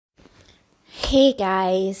Hey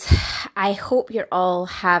guys, I hope you're all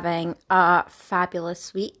having a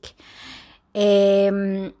fabulous week.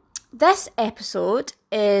 This episode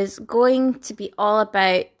is going to be all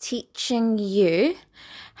about teaching you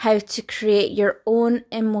how to create your own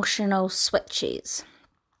emotional switches.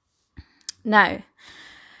 Now,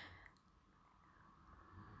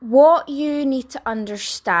 what you need to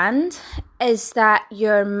understand is that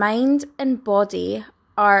your mind and body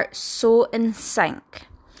are so in sync.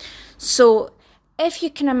 So if you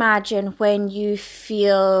can imagine when you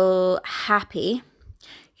feel happy,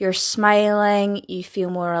 you're smiling, you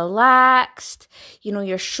feel more relaxed,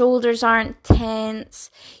 your shoulders aren't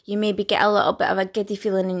tense, you maybe get a little bit of a giddy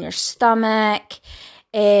feeling in your stomach,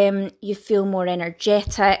 you feel more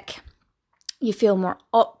energetic, you feel more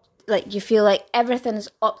you feel like everything's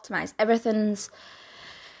optimized, everything's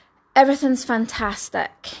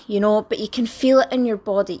fantastic, but you can feel it in your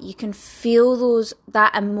body. You can feel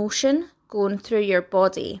that emotion going through your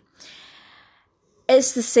body.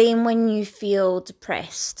 It's the same when you feel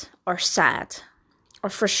depressed or sad or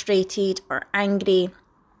frustrated or angry.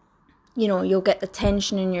 You'll get the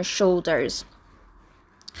tension in your shoulders.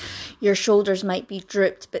 Your shoulders might be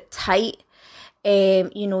drooped but tight.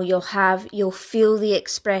 You'll feel the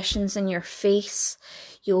expressions in your face.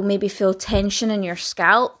 You'll maybe feel tension in your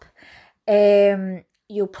scalp.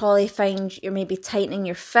 You'll probably find you're maybe tightening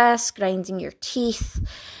your fists, grinding your teeth.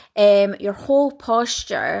 Your whole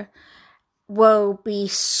posture will be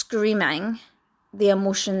screaming the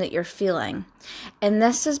emotion that you're feeling. And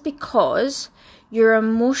this is because your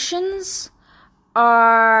emotions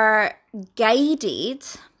are guided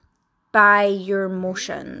by your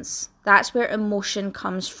emotions. That's where emotion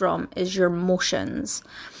comes from, is your emotions.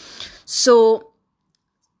 So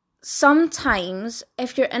sometimes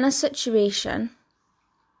if you're in a situation,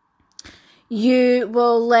 you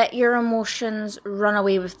will let your emotions run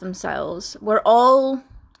away with themselves. We're all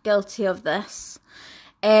guilty of this.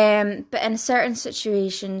 But in certain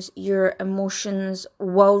situations, your emotions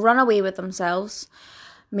will run away with themselves.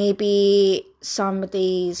 Maybe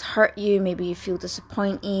somebody's hurt you, maybe you feel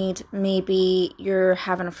disappointed, maybe you're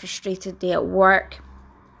having a frustrated day at work,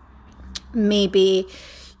 maybe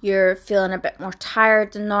you're feeling a bit more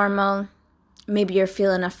tired than normal, maybe you're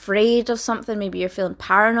feeling afraid of something, maybe you're feeling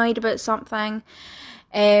paranoid about something,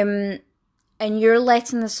 and you're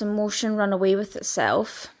letting this emotion run away with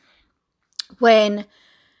itself, when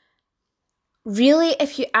really,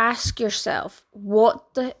 if you ask yourself,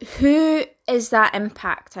 who is that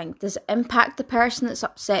impacting? Does it impact the person that's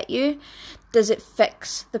upset you? Does it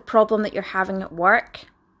fix the problem that you're having at work?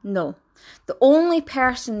 No. The only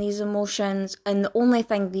person these emotions and the only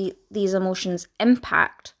thing these emotions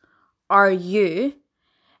impact are you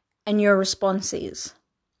and your responses.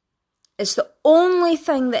 It's the only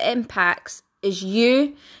thing that impacts is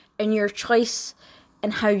you and your choice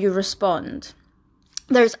and how you respond.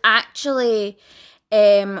 There's actually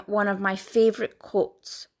one of my favourite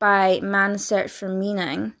quotes by Man's Search for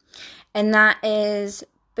Meaning, and that is,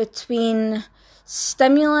 between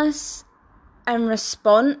stimulus and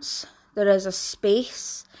response, there is a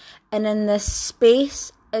space, and in this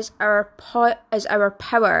space is our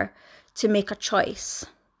power to make a choice.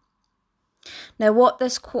 Now, what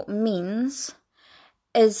this quote means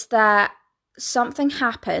is that something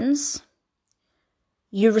happens,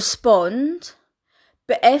 you respond,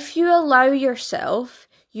 but if you allow yourself,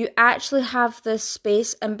 you actually have this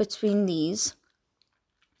space in between these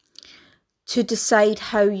to decide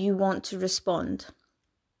how you want to respond.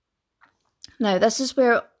 Now, this is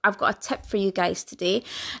where I've got a tip for you guys today,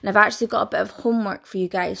 and I've actually got a bit of homework for you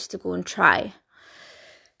guys to go and try.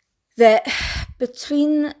 That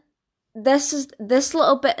between this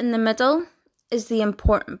little bit in the middle is the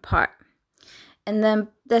important part. And then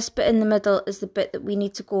this bit in the middle is the bit that we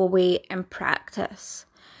need to go away and practice.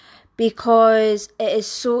 Because it is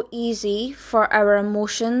so easy for our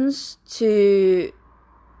emotions to,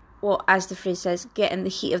 as the phrase says, get in the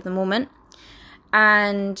heat of the moment.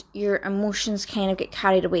 And your emotions kind of get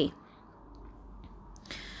carried away.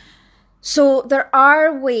 So there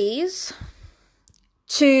are ways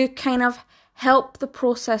to kind of help the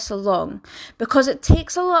process along. Because it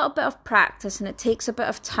takes a little bit of practice and it takes a bit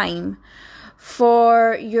of time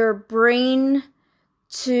for your brain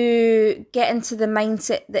to get into the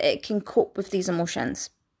mindset that it can cope with these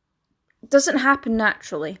emotions. It doesn't happen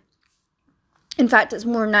naturally. In fact, it's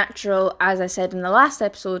more natural, as I said in the last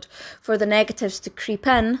episode, for the negatives to creep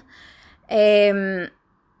in rather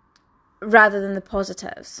than the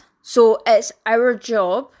positives. So it's our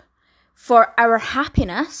job for our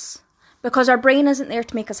happiness, because our brain isn't there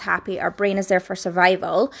to make us happy. Our brain is there for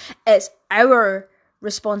survival. It's our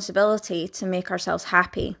responsibility to make ourselves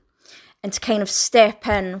happy. and to kind of step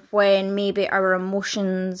in when maybe our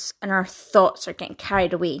emotions and our thoughts are getting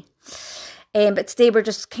carried away. But today we're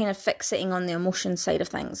just kind of fixating on the emotion side of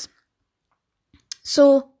things.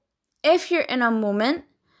 So if you're in a moment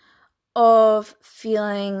of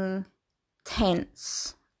feeling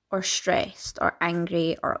tense or stressed or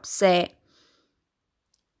angry or upset,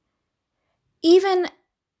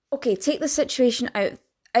 take the situation out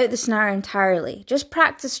the scenario entirely. Just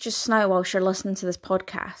practice just now whilst you're listening to this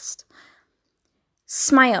podcast.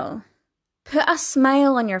 Smile. Put a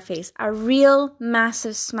smile on your face, a real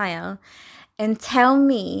massive smile, and tell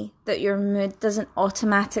me that your mood doesn't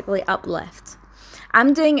automatically uplift.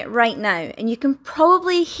 I'm doing it right now, and you can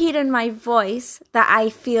probably hear in my voice that I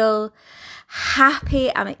feel happy,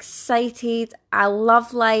 I'm excited, I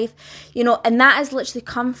love life, and that has literally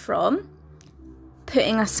come from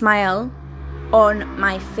putting a smile on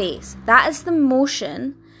my face. That is the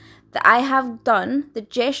motion that I have done, the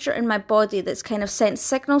gesture in my body that's kind of sent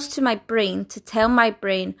signals to my brain to tell my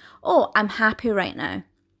brain, oh, I'm happy right now.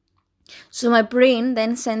 So my brain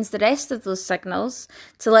then sends the rest of those signals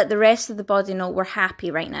to let the rest of the body know we're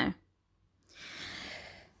happy right now.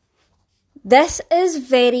 This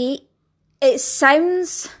is it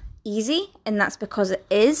sounds easy, and that's because it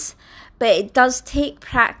is, but it does take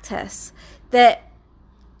practice. That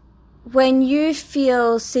when you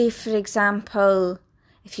feel, say for example,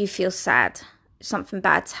 if you feel sad, something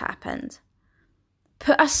bad's happened,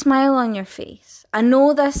 put a smile on your face. I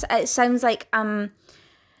know it sounds like I'm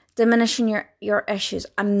diminishing your issues.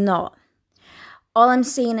 I'm not. All I'm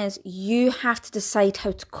saying is you have to decide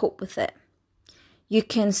how to cope with it. You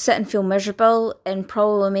can sit and feel miserable and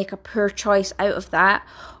probably make a poor choice out of that.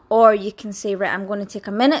 Or you can say, right, I'm going to take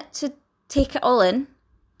a minute to take it all in.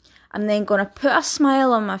 I'm then going to put a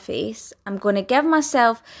smile on my face. I'm going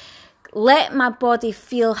to let my body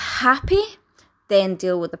feel happy, then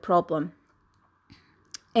deal with the problem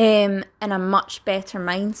in a much better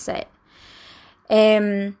mindset.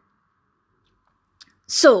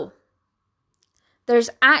 So, there's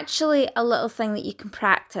actually a little thing that you can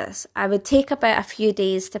practice. I would take about a few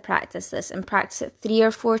days to practice this and practice it 3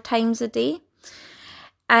 or 4 times a day.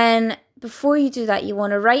 And before you do that, you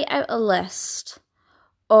want to write out a list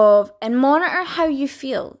and monitor how you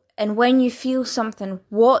feel. And when you feel something,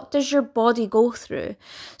 what does your body go through?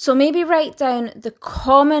 So maybe write down the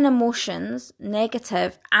common emotions,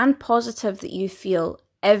 negative and positive, that you feel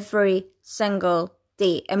every single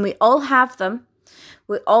day. And we all have them.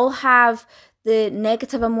 We all have the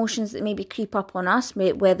negative emotions that maybe creep up on us,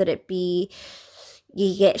 whether it be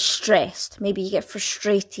you get stressed, maybe you get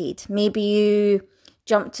frustrated, maybe you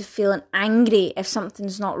jump to feeling angry if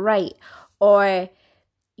something's not right, or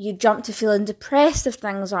you jump to feeling depressed if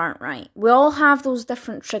things aren't right. We all have those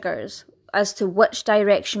different triggers as to which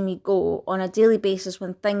direction we go on a daily basis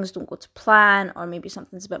when things don't go to plan, or maybe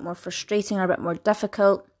something's a bit more frustrating or a bit more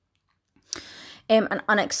difficult. An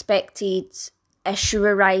unexpected issue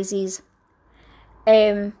arises.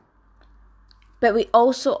 But we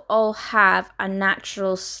also all have a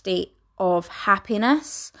natural state of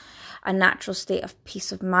happiness, a natural state of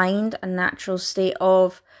peace of mind, a natural state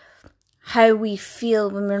of how we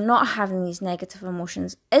feel when we're not having these negative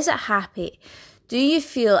emotions. Is it happy? Do you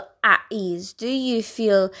feel at ease? Do you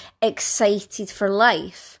feel excited for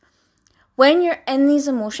life? When you're in these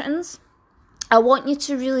emotions, I want you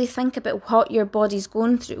to really think about what your body's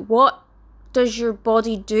going through. What does your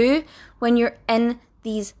body do when you're in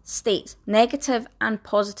these states, negative and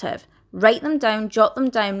positive? Write them down, jot them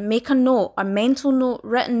down, make a note, a mental note,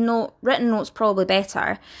 written note's probably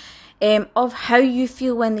better, of how you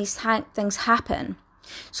feel when these things happen.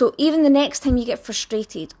 So even the next time you get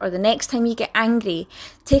frustrated or the next time you get angry,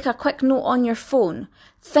 take a quick note on your phone.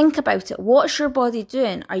 Think about it. What's your body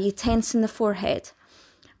doing? Are you tensing the forehead?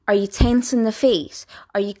 Are you tensing the face?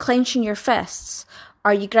 Are you clenching your fists?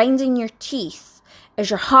 Are you grinding your teeth? Is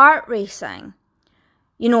your heart racing?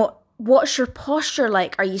 What's your posture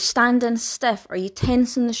like? Are you standing stiff? Are you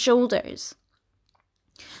tensing the shoulders?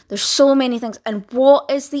 There's so many things. And what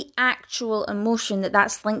is the actual emotion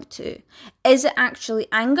that's linked to? Is it actually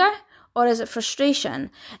anger, or is it frustration?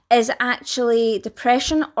 Is it actually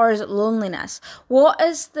depression, or is it loneliness? What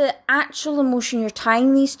is the actual emotion you're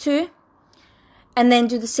tying these to? And then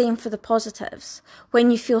do the same for the positives.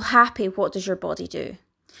 When you feel happy, what does your body do?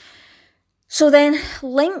 So then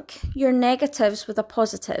link your negatives with a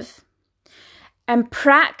positive and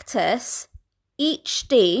practice each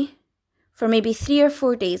day for maybe 3 or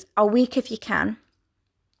 4 days, a week if you can,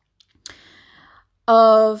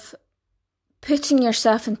 of putting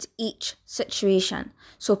yourself into each situation.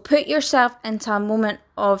 So put yourself into a moment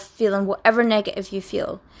of feeling whatever negative you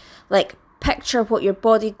feel. Like, picture what your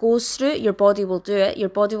body goes through, your body will do it. Your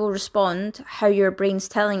body will respond how your brain's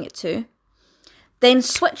telling it to. Then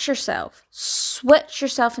switch yourself. Switch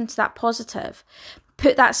yourself into that positive.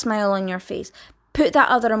 Put that smile on your face. Put that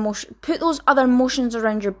other emotion, put those other emotions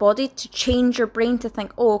around your body to change your brain to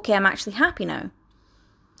think, oh, okay, I'm actually happy now.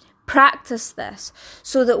 Practice this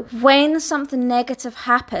so that when something negative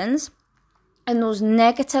happens and those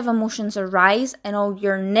negative emotions arise and all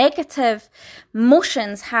your negative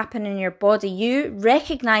emotions happen in your body, you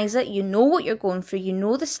recognize it, you know what you're going through, you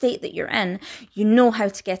know the state that you're in, you know how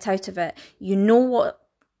to get out of it, you know what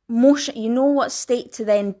motion, you know what state to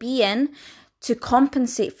then be in to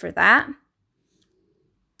compensate for that.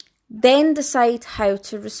 Then decide how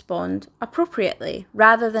to respond appropriately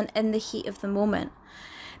rather than in the heat of the moment.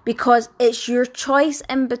 Because it's your choice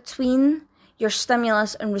in between your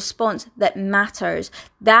stimulus and response that matters.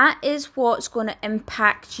 That is what's going to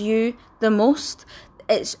impact you the most.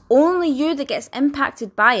 It's only you that gets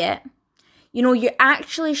impacted by it. You know, you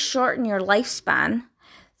actually shorten your lifespan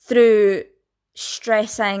through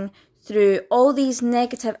stressing, through all these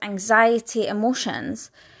negative anxiety emotions,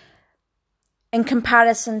 in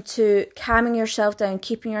comparison to calming yourself down,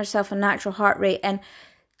 keeping yourself a natural heart rate, and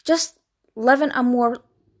just living a more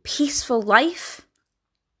peaceful life.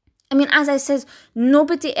 I mean, as I said,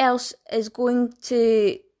 nobody else is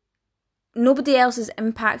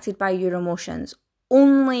impacted by your emotions,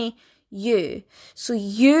 only you. So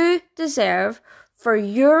you deserve, for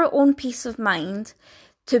your own peace of mind,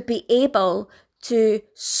 to be able to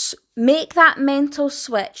make that mental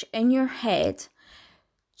switch in your head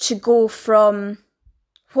to go from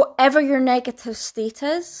whatever your negative state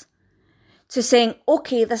is to saying,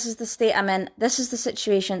 okay, this is the state I'm in, this is the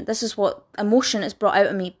situation, this is what emotion is brought out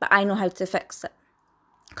of me, but I know how to fix it.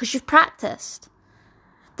 Because you've practiced.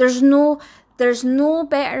 There's no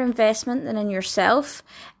better investment than in yourself,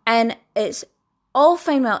 and it's all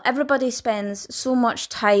fine well. Everybody spends so much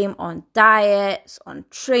time on diets, on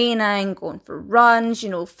training, going for runs,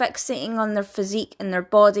 fixating on their physique and their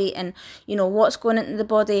body and, what's going into the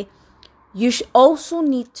body. You also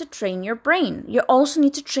need to train your brain. You also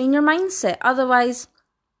need to train your mindset. Otherwise,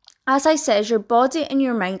 as I said, your body and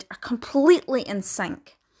your mind are completely in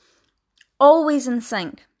sync. Always in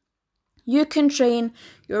sync. You can train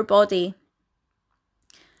your body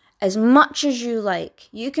as much as you like.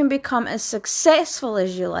 You can become as successful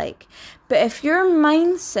as you like. But if your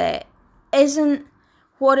mindset isn't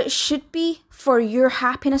what it should be for your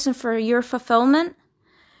happiness and for your fulfillment,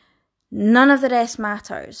 none of the rest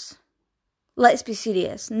matters. Let's be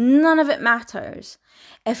serious. None of it matters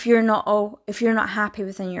if you're not happy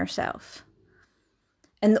within yourself.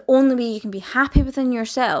 And the only way you can be happy within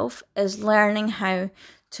yourself is learning how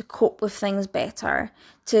to cope with things better.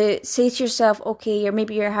 To say to yourself, okay,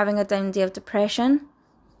 maybe you're having a down day of depression.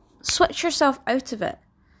 Switch yourself out of it.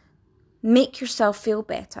 Make yourself feel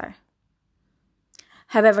better.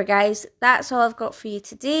 However, guys, that's all I've got for you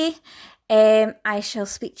today. I shall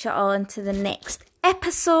speak to you all into the next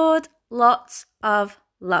episode. Lots of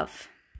love.